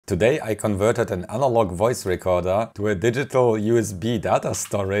Today I converted an analog voice recorder to a digital USB data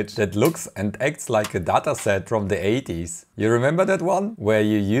storage that looks and acts like a dataset from the 80s. You remember that one? Where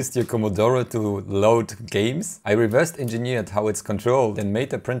you used your Commodore to load games? I reversed engineered how it's controlled and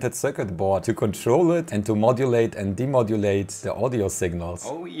made a printed circuit board to control it and to modulate and demodulate the audio signals.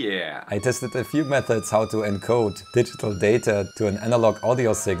 Oh yeah! I tested a few methods how to encode digital data to an analog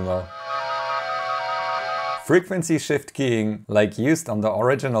audio signal. Frequency shift keying, like used on the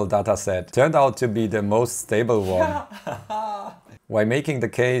original dataset, turned out to be the most stable one. While making the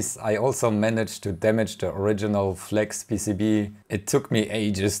case, I also managed to damage the original Flex PCB. It took me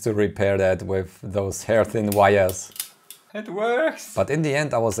ages to repair that with those hair-thin wires. It works! But in the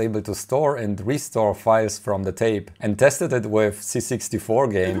end I was able to store and restore files from the tape and tested it with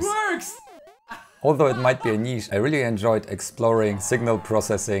C64 games. It works! Although it might be a niche, I really enjoyed exploring signal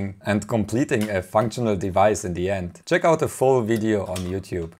processing and completing a functional device in the end. Check out the full video on YouTube.